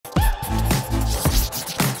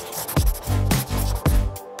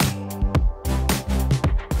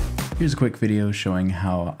Here's a quick video showing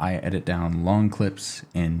how I edit down long clips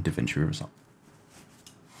in DaVinci Resolve.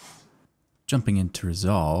 Jumping into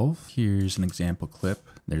Resolve, here's an example clip.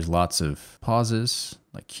 There's lots of pauses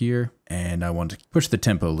like here, and I want to push the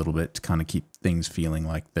tempo a little bit to kind of keep things feeling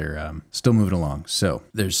like they're still moving along. So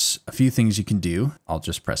there's a few things you can do. I'll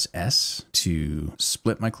just press S to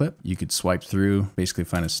split my clip. You could swipe through, basically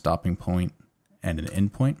find a stopping point and an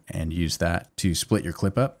end point and use that to split your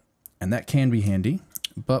clip up. And that can be handy.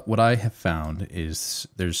 But what I have found is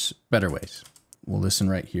there's better ways. We'll listen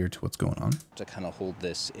right here to what's going on. To kind of hold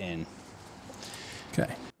this in.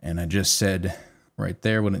 Okay, and I just said right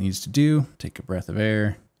there what it needs to do. Take a breath of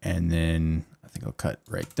air, and then I think I'll cut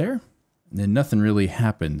right there. And then nothing really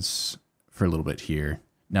happens for a little bit here.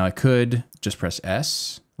 Now I could just press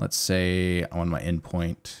S. Let's say I want my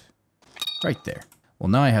endpoint right there. Well,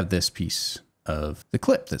 now I have this piece of the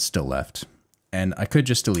clip that's still left, and I could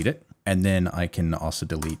just delete it. And then I can also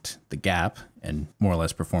delete the gap and more or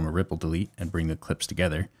less perform a ripple delete and bring the clips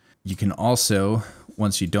together. You can also,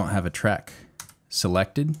 once you don't have a track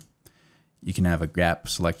selected, you can have a gap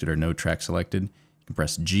selected or no track selected. You can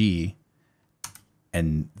press G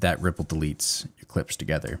and that ripple deletes your clips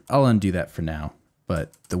together. I'll undo that for now.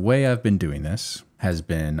 But the way I've been doing this has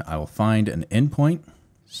been I will find an endpoint.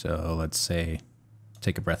 So let's say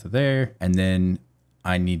take a breath of air, and then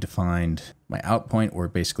I need to find my out point, or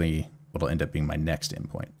basically what'll end up being my next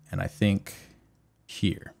endpoint. And I think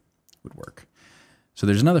here would work. So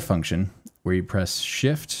there's another function where you press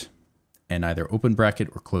Shift and either open bracket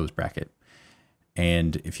or close bracket.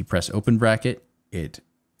 And if you press open bracket, it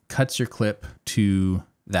cuts your clip to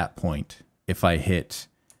that point. If I hit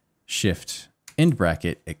Shift end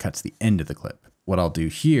bracket, it cuts the end of the clip. What I'll do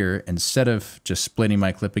here, instead of just splitting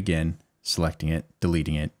my clip again, selecting it,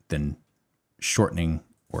 deleting it, then shortening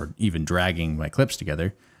or even dragging my clips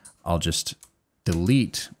together, I'll just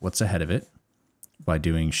delete what's ahead of it by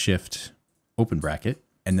doing Shift open bracket,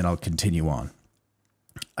 and then I'll continue on.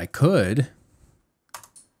 I could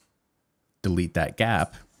delete that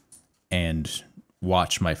gap and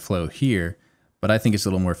watch my flow here, but I think it's a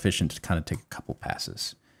little more efficient to kind of take a couple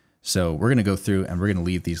passes. So we're going to go through and we're going to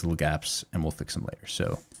leave these little gaps and we'll fix them later.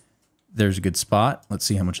 So there's a good spot. Let's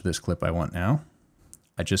see how much of this clip I want now.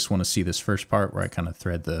 I just want to see this first part where I kind of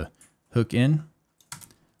thread the hook in.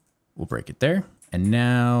 We'll break it there. And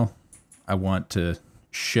now I want to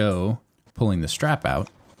show pulling the strap out.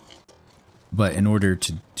 But in order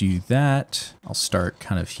to do that, I'll start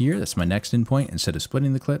kind of here. That's my next endpoint. Instead of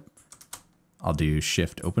splitting the clip, I'll do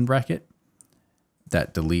Shift open bracket.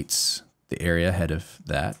 That deletes the area ahead of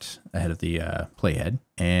that, ahead of the playhead.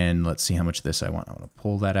 And let's see how much of this I want. I want to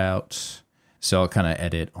pull that out. So I'll kind of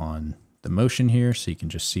edit on the motion here so you can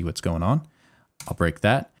just see what's going on. I'll break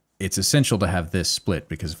that. It's essential to have this split,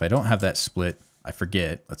 because if I don't have that split, I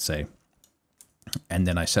forget, let's say, and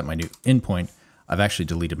then I set my new endpoint, I've actually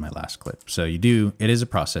deleted my last clip. So it is a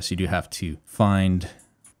process. You do have to find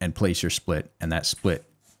and place your split, and that split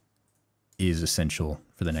is essential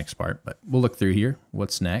for the next part. But we'll look through here.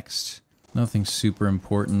 What's next? Nothing super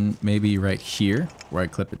important. Maybe right here where I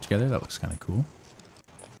clip it together. That looks kind of cool.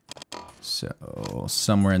 So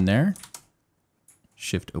somewhere in there,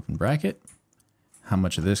 Shift open bracket. How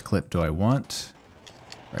much of this clip do I want?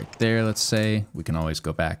 Right there, let's say. We can always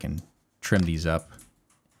go back and trim these up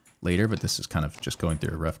later, but this is kind of just going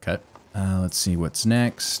through a rough cut. Let's see what's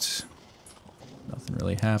next. Nothing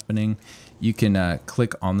really happening. You can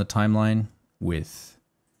click on the timeline with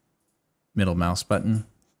middle mouse button,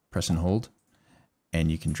 press and hold, and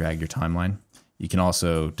you can drag your timeline. You can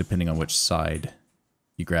also, depending on which side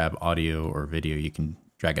you grab, audio or video, you can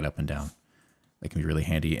drag it up and down. That can be really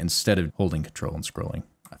handy. Instead of holding control and scrolling,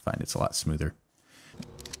 I find it's a lot smoother.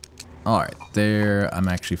 All right, there, I'm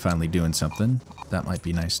actually finally doing something. That might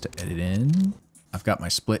be nice to edit in. I've got my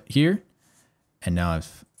split here, and now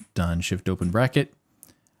I've done Shift open bracket.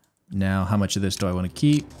 Now, how much of this do I want to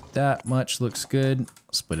keep? That much looks good.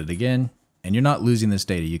 I'll split it again. And you're not losing this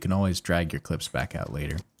data. You can always drag your clips back out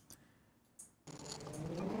later.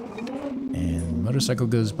 And the motorcycle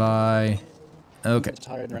goes by. Okay,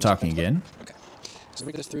 we're talking again. Okay, so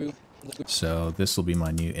we go through. So this will be my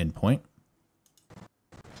new endpoint.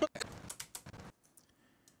 Okay.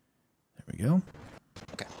 There we go.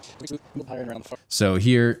 Okay. Around the so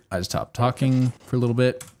here, I stopped talking for a little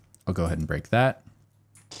bit. I'll go ahead and break that.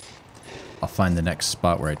 I'll find the next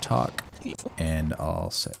spot where I talk, and I'll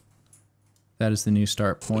set that as the new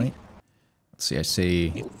start point. Let's see, I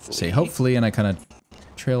say hopefully, and I kind of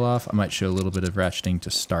trail off. I might show a little bit of ratcheting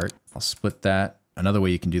to start. I'll split that. Another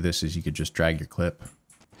way you can do this is you could just drag your clip,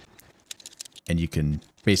 and you can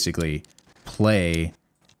basically play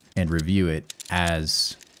and review it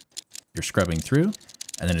as you're scrubbing through,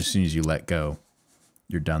 and then as soon as you let go,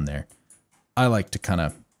 you're done there. I like to kind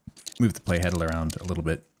of move the playhead around a little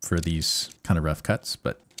bit for these kind of rough cuts,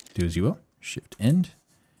 but do as you will. Shift end.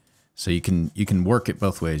 So you can work it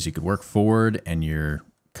both ways. You could work forward and you're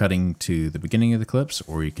cutting to the beginning of the clips,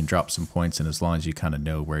 or you can drop some points, and as long as you kind of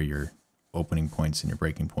know where your opening points and your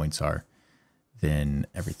breaking points are, then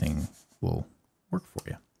everything will work for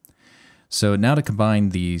you. So now to combine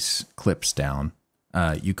these clips down,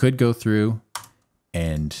 you could go through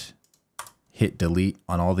and hit delete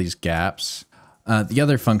on all these gaps. The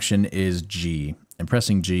other function is G, and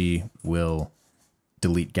pressing G will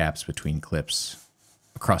delete gaps between clips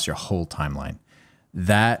across your whole timeline.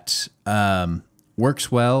 That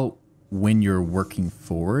works well when you're working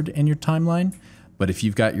forward in your timeline, but if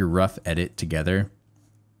you've got your rough edit together,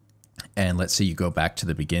 and let's say you go back to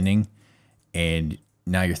the beginning and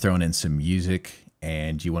now you're throwing in some music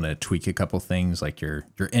and you want to tweak a couple things like your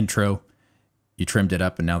intro, you trimmed it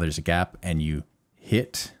up and now there's a gap, and you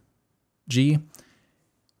hit G,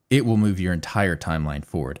 it will move your entire timeline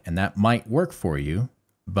forward. And that might work for you,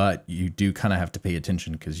 but you do kind of have to pay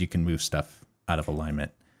attention because you can move stuff out of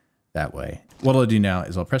alignment that way. What I'll do now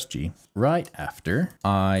is I'll press G right after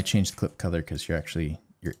I change the clip color, because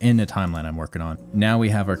you're in a timeline I'm working on. Now we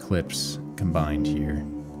have our clips combined here.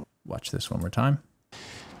 Watch this one more time.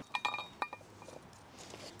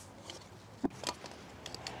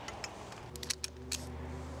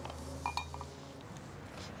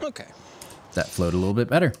 Okay. That flowed a little bit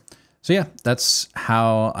better. So yeah, that's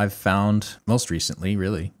how I've found most recently,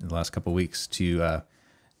 really, in the last couple of weeks, to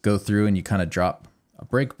go through and you kind of drop a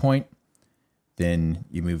breakpoint, then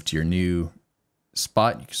you move to your new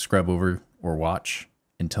spot. You can scrub over or watch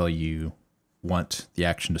until you want the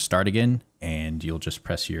action to start again, and you'll just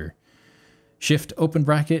press your Shift open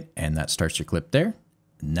bracket, and that starts your clip there.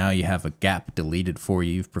 Now you have a gap deleted for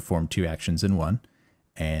you. You've performed 2 actions in one,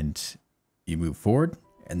 and you move forward.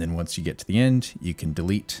 And then once you get to the end, you can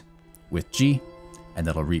delete with G, and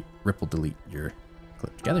that'll ripple delete your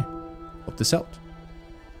clip together. Hope this helped.